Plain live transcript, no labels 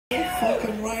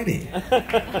fucking righty.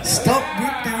 Stop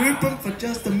whoop-de-whooping for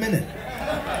just a minute.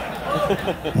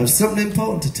 I have something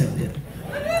important to tell you.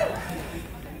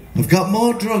 I've got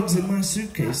more drugs in my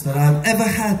suitcase than I've ever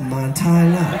had in my entire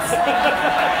life.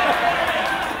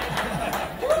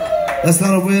 That's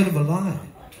not a word of a lie.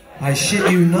 I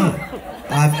shit you not.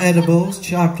 I have edibles,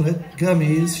 chocolate,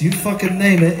 gummies, you fucking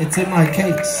name it, it's in my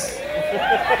case.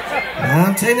 Now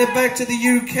I'm taking it back to the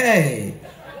UK.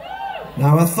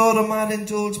 Now I thought I might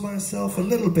indulge myself a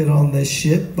little bit on this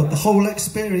shit, but the whole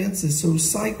experience is so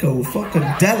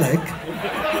psycho-fucking-delic,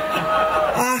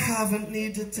 I haven't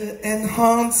needed to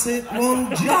enhance it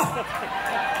one jot.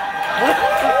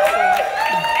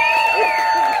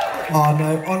 Oh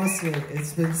no, honestly,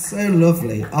 it's been so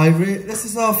lovely. This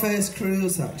is our first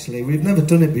cruise actually, we've never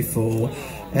done it before.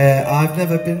 I've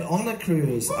never been on a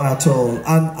cruise at all,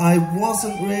 and I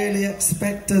wasn't really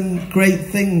expecting great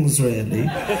things really.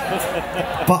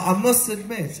 But I must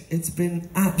admit, it's been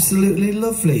absolutely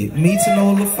lovely, meeting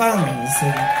all the fans,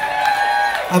 and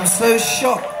I'm so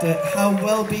shocked at how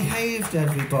well behaved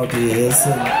everybody is,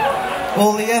 and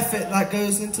all the effort that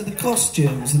goes into the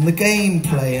costumes and the game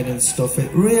playing and stuff. It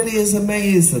really is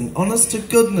amazing. Honest to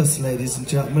goodness, ladies and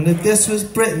gentlemen, if this was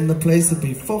Britain, the place would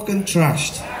be fucking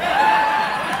trashed.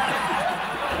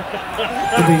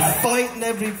 They'd be fighting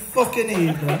every fucking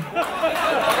evening.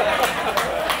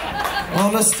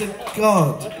 Honest to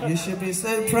God, you should be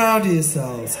so proud of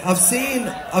yourselves. I've seen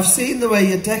the way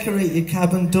you decorate your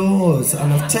cabin doors,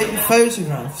 and I've taken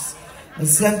photographs and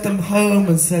sent them home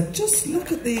and said, just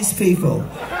look at these people.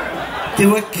 They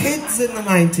were kids in the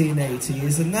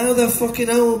 1980s and now they're fucking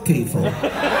old people. But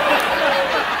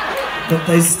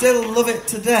they still love it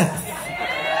to death.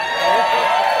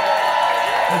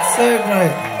 It's so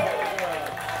great.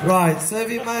 Right, so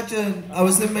if you imagine, I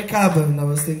was in my cabin and I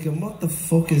was thinking, what the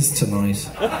fuck is tonight?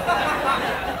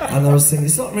 And I was thinking,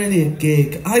 it's not really a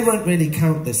gig. I won't really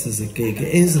count this as a gig.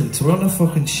 It isn't. We're on a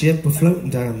fucking ship, we're floating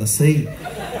down the sea.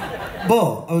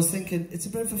 But I was thinking, it's a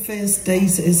bit of a first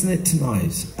date, isn't it,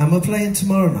 tonight? And we're playing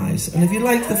tomorrow night. And if you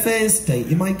like the first date,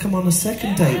 you might come on a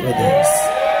second date with us.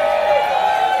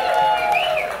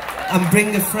 And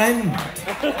bring a friend.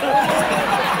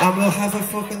 And we'll have a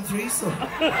fucking threesome.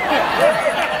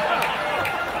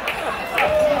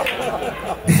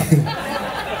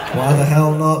 Why the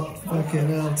hell not? Fucking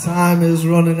hell, time is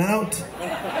running out.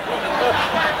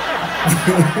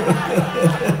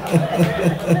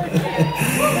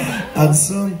 And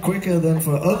some quicker than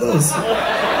for others.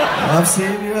 I've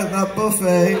seen you at that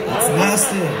buffet. It's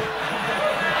nasty.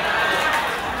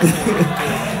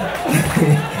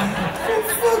 For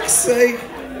fuck's sake,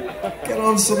 get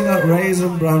on some of that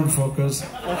Raisin Bran fuckers.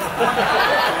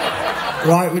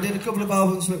 Right, we did a couple of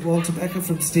albums with Walter Becker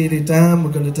from Steely Dan.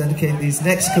 We're going to dedicate these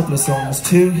next couple of songs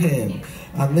to him.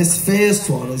 And this first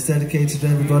one is dedicated to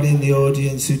everybody in the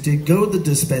audience who did go to the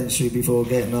dispensary before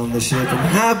getting on the ship and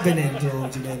have been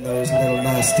indulging in those little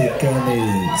nasty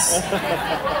gummies.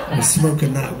 And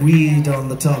smoking that weed on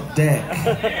the top deck.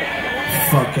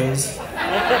 Fuckers.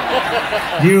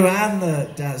 You and the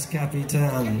Das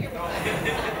Capitan.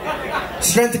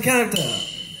 Strength of character.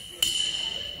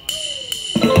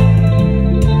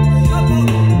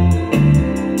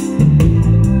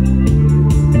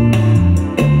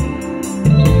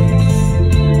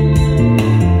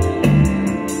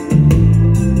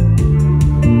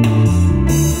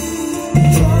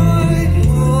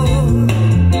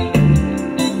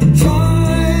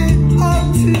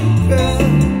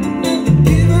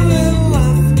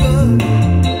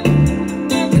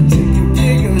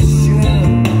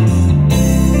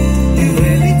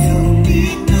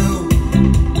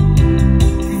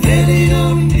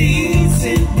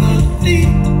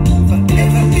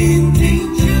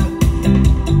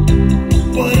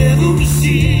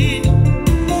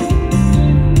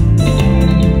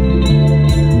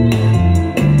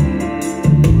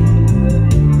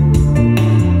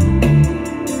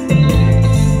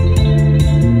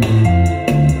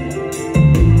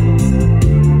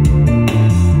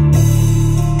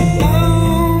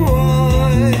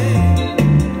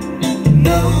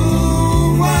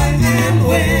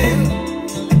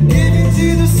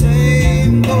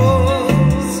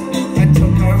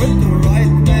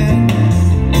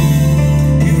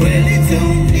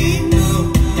 Don't need